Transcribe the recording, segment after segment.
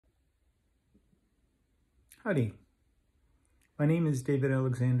Howdy, my name is David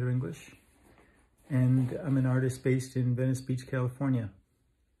Alexander English, and I'm an artist based in Venice Beach, California.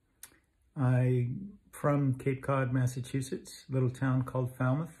 I'm from Cape Cod, Massachusetts, a little town called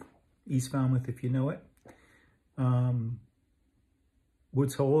Falmouth, East Falmouth if you know it.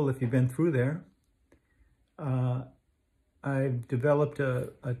 Woods Hole if you've been through there. I've developed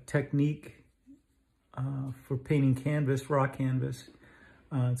a technique for painting canvas, raw canvas.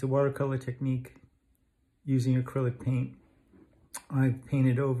 It's a watercolor technique using acrylic paint. I've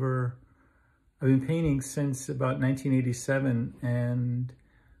been painting since about 1987, and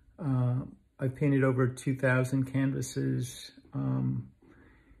I've painted over 2,000 canvases,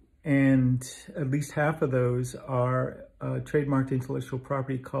 and at least half of those are trademarked intellectual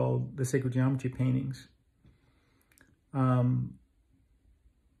property called the Sacred Geometry paintings.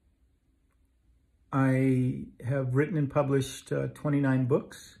 I have written and published 29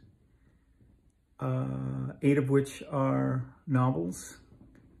 books, 8 of which are novels.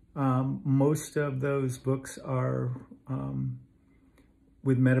 Most of those books are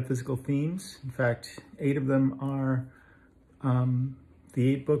with metaphysical themes. In fact, 8 of them are the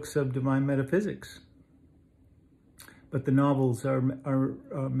 8 books of divine metaphysics. But the novels are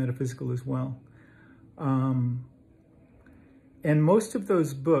metaphysical as well. And most of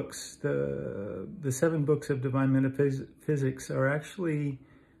those books, the 7 books of divine metaphysics, are actually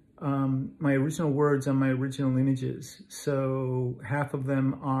my original words on my original images. So half of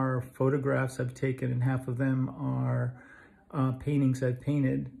them are photographs I've taken, and half of them are paintings I've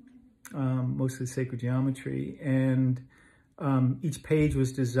painted, mostly sacred geometry. And each page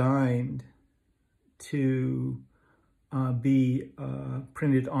was designed to be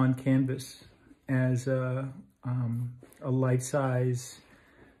printed on canvas as a life-size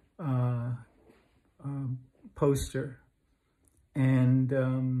poster, and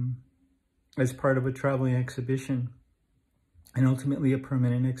as part of a traveling exhibition, and ultimately a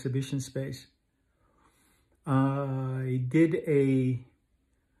permanent exhibition space. I did an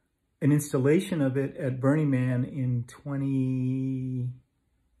installation of it at Burning Man in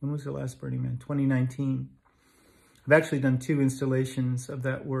when was the last Burning Man? 2019. I've actually done 2 installations of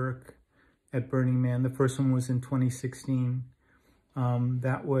that work at Burning Man. The first one was in 2016.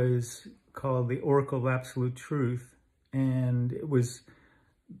 That was called The Oracle of Absolute Truth, and it was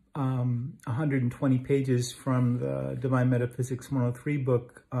 120 pages from the Divine Metaphysics 103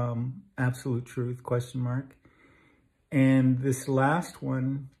 book, Absolute Truth, ? And this last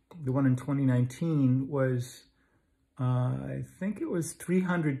one, the one in 2019, was, I think it was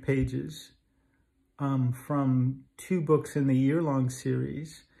 300 pages from 2 books in the year-long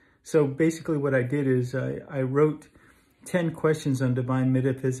series. So basically what I did is I wrote 10 questions on divine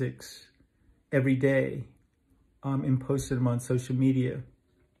metaphysics every day, and posted them on social media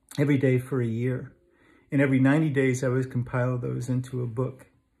every day for a year. And every 90 days I would compile those into a book.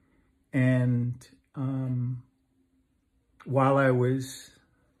 And while I was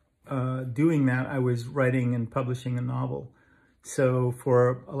doing that, I was writing and publishing a novel. So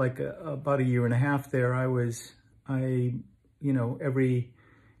for like about a year and a half there, every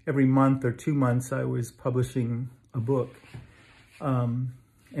month or 2 months, I was publishing a book.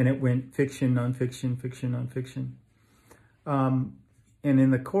 And it went fiction, nonfiction, fiction, nonfiction. And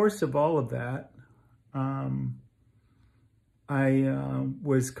in the course of all of that, I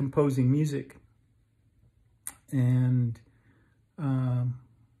was composing music. And,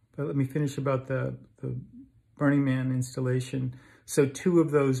 but let me finish about the Burning Man installation. So 2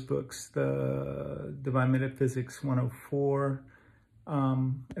 of those books, the Divine Metaphysics 104,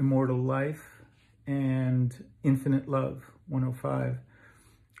 Immortal Life, and Infinite Love 105,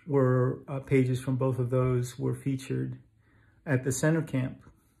 were pages from both of those were featured at the center camp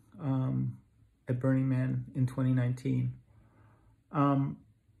at Burning Man in 2019.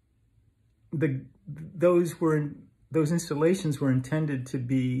 Those installations were intended to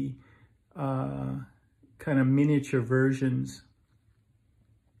be kind of miniature versions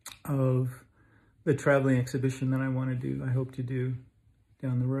of the traveling exhibition that I hope to do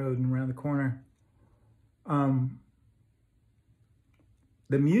down the road and around the corner.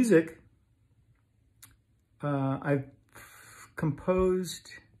 The music, I've composed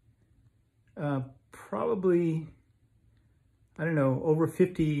probably, I don't know, over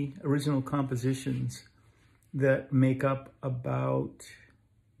 50 original compositions that make up about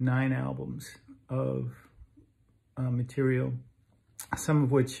 9 albums of material, some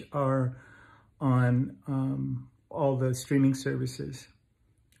of which are on all the streaming services.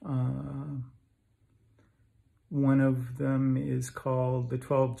 One of them is called The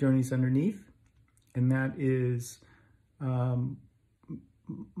 12 Journeys Underneath, and that is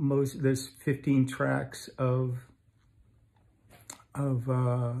there's 15 tracks of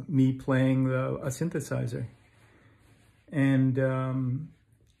me playing a synthesizer, and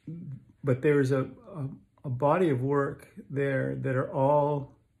but there's a body of work there that are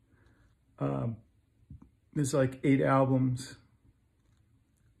all there's like 8 albums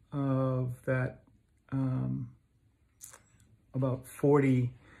of that, about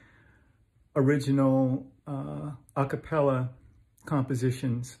 40 original a cappella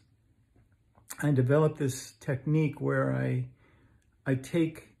compositions. I developed this technique where I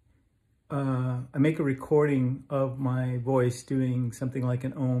make a recording of my voice doing something like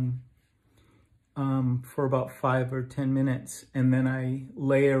an ohm for about 5 or 10 minutes, and then I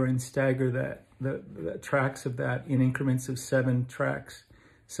layer and stagger the tracks of that in increments of 7 tracks.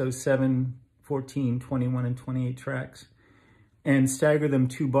 So 7, 14, 21, and 28 tracks, and stagger them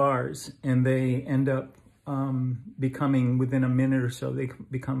 2 bars, and they end up becoming, within a minute or so, they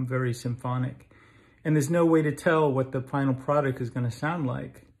become very symphonic. And there's no way to tell what the final product is going to sound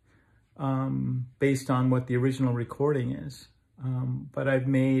like based on what the original recording is. But I've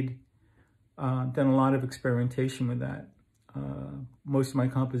done a lot of experimentation with that. Most of my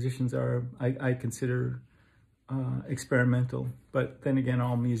compositions are, I consider experimental, but then again,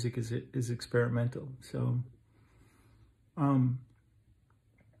 all music is experimental. So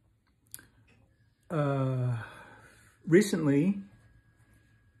recently,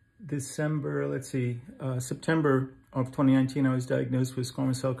 September of 2019, I was diagnosed with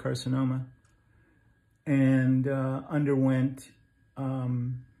squamous cell carcinoma and underwent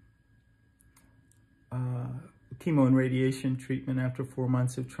chemo and radiation treatment after 4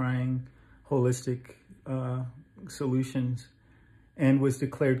 months of trying holistic solutions, and was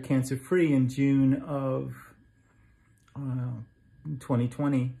declared cancer-free in June of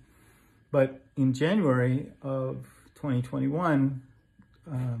 2020. But in January of 2021,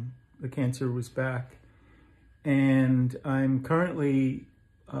 the cancer was back, and I'm currently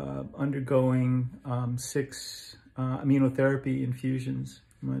undergoing 6 immunotherapy infusions.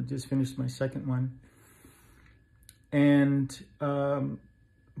 I just finished my 2nd one. And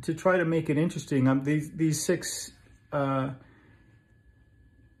to try to make it interesting, these 6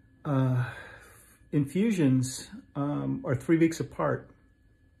 infusions are 3 weeks apart.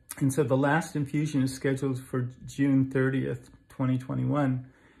 And so the last infusion is scheduled for June 30th, 2021.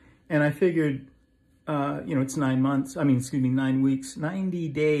 And I figured, it's 9 months, 9 weeks, 90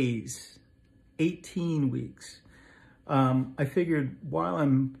 days, 18 weeks. I figured while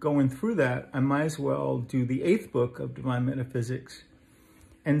I'm going through that, I might as well do the 8th book of Divine Metaphysics.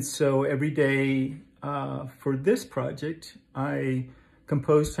 And so every day for this project, I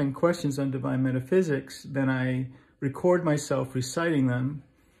compose 10 questions on Divine Metaphysics. Then I record myself reciting them.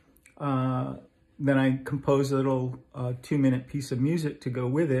 Then I compose a little 2-minute piece of music to go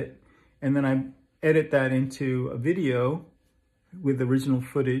with it. And then I edit that into a video with original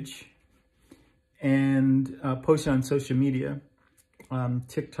footage and post it on social media.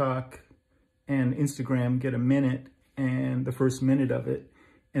 TikTok and Instagram get a minute and the first minute of it.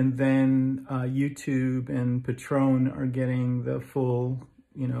 And then YouTube and Patron are getting the full,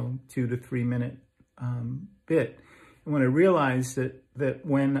 2 to 3 minute bit. And when I realized that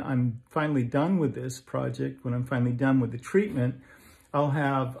when I'm finally done with this project, when I'm finally done with the treatment, I'll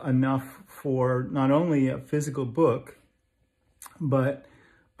have enough for not only a physical book, but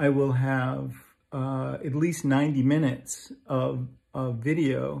I will have at least 90 minutes of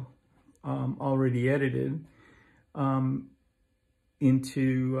video already edited and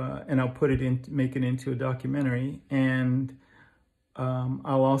I'll put it in, make it into a documentary. And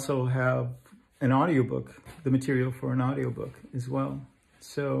I'll also have an audiobook, the material for an audiobook as well.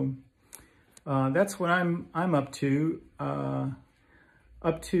 So that's what I'm up to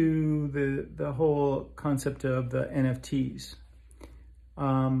the whole concept of the NFTs.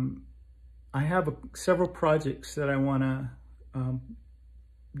 I have several projects that I want to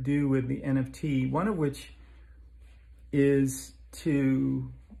do with the NFT. One of which is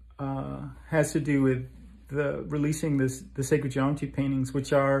has to do with releasing the sacred geometry paintings,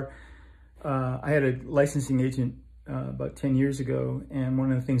 which are I had a licensing agent about 10 years ago, and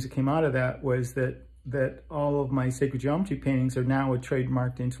one of the things that came out of that was that all of my sacred geometry paintings are now a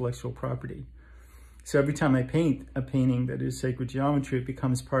trademarked intellectual property. So every time I paint a painting that is sacred geometry, it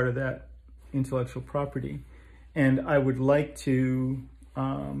becomes part of that intellectual property. And I would like to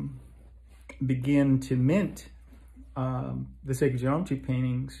begin to mint the sacred geometry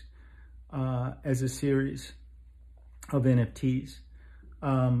paintings as a series of NFTs.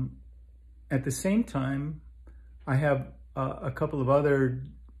 At the same time, I have a couple of other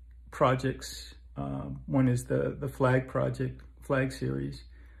projects. One is the flag flag series.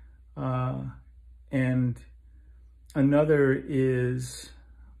 And another is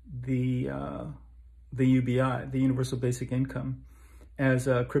the UBI, the Universal Basic Income, as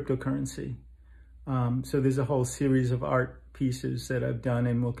a cryptocurrency. So there's a whole series of art pieces that I've done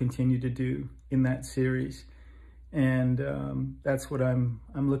and will continue to do in that series. And that's what I'm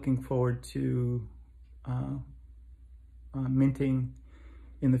looking forward to minting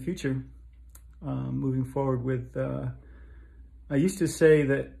in the future, moving forward with. I used to say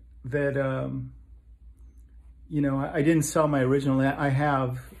that you know, I didn't sell my original. I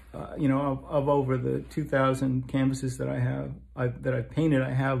have, you know, of over the 2,000 canvases that I have, that I've painted,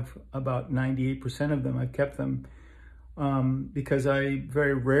 I have about 98% of them. I've kept them because I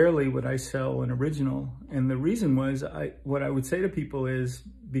very rarely would I sell an original. And the reason was, what I would say to people is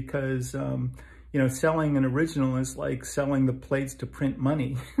because, you know, selling an original is like selling the plates to print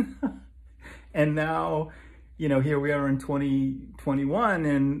money. And now, you know, here we are in 2021,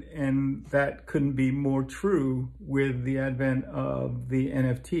 and that couldn't be more true with the advent of the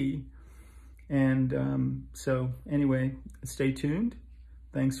NFT. And so anyway, stay tuned.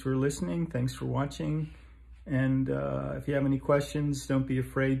 Thanks for listening. Thanks for watching. And if you have any questions, don't be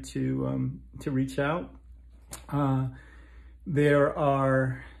afraid to reach out. There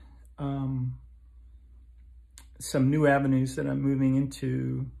are some new avenues that I'm moving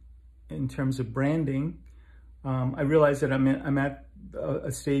into in terms of branding. I realize that I'm at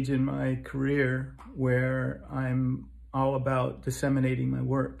a stage in my career where I'm all about disseminating my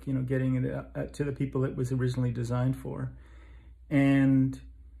work, you know, getting it to the people it was originally designed for. And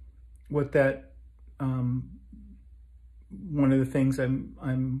what that, one of the things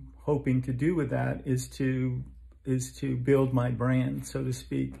I'm hoping to do with that is to build my brand, so to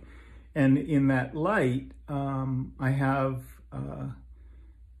speak. And in that light, I have a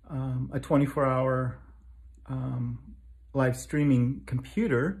 24-hour live streaming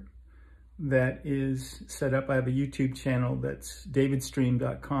computer that is set up. I have a YouTube channel that's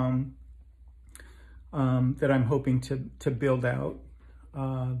davidstream.com that I'm hoping to build out.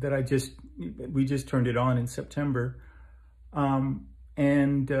 That we just turned it on in September, and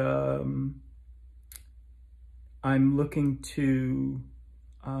I'm looking to.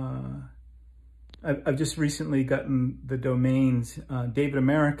 I've just recently gotten the domains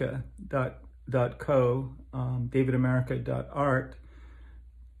davidamerica.co, davidamerica.art,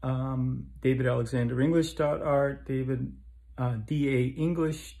 davidalexanderenglish.art,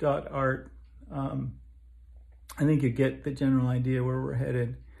 daenglish.art. I think you get the general idea where we're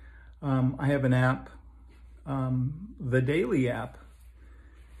headed. I have an app, the Daily app,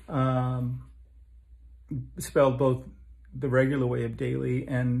 spelled both the regular way of daily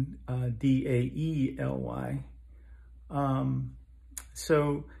and DAELY.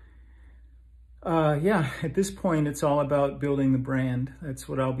 Yeah, at this point, it's all about building the brand. That's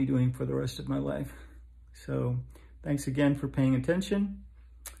what I'll be doing for the rest of my life. So thanks again for paying attention.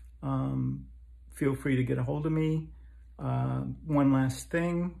 Feel free to get a hold of me. One last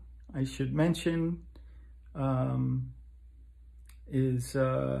thing I should mention is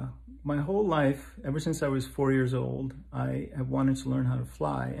my whole life, ever since I was 4 years old, I have wanted to learn how to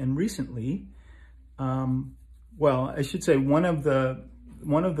fly. And recently, well, I should say one of the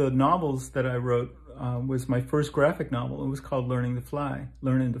novels that I wrote was my first graphic novel. It was called Learning to Fly.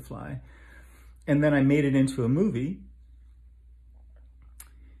 And then I made it into a movie,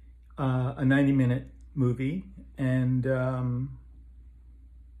 a 90-minute movie. And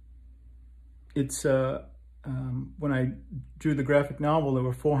it's when I drew the graphic novel, there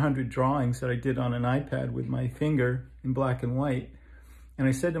were 400 drawings that I did on an iPad with my finger in black and white. And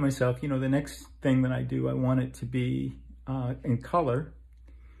I said to myself, you know, the next thing that I do, I want it to be in color.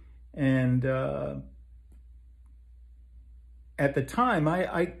 And at the time,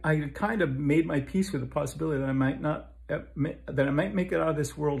 I kind of made my peace with the possibility that I might make it out of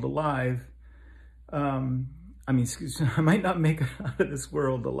this world alive. I might not make it out of this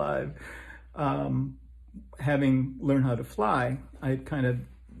world alive. Having learned how to fly, I kind of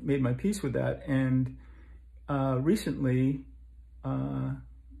made my peace with that. And recently,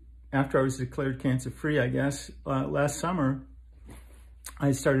 after I was declared cancer-free, I guess, last summer,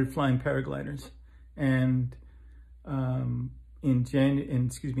 I started flying paragliders. And in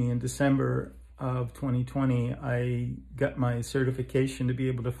December of 2020, I got my certification to be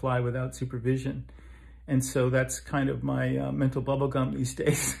able to fly without supervision. And so that's kind of my mental bubble gum these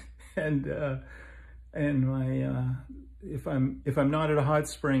days. And my if I'm not at a hot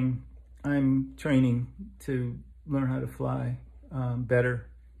spring, I'm training to learn how to fly better,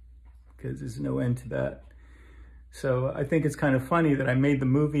 because there's no end to that. So I think it's kind of funny that I made the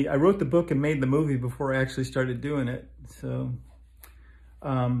movie. I wrote the book and made the movie before I actually started doing it. So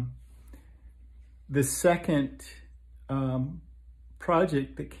The second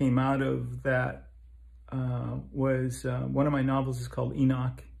project that came out of that was one of my novels is called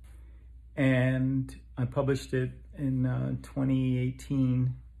Enoch, and I published it in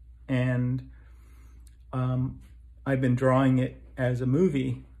 2018, and I've been drawing it as a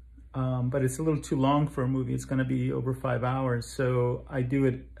movie, but it's a little too long for a movie. It's going to be over 5 hours, so I do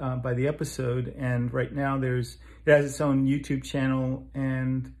it by the episode. And right now it has its own YouTube channel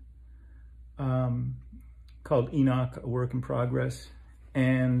and called Enoch, a work in progress,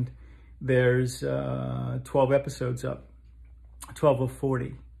 and there's 12 episodes up, 12 of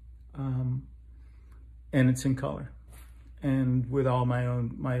 40, and it's in color, and with all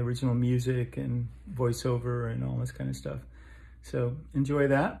my original music and voiceover and all this kind of stuff. So enjoy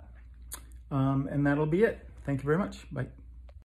that, and that'll be it. Thank you very much. Bye.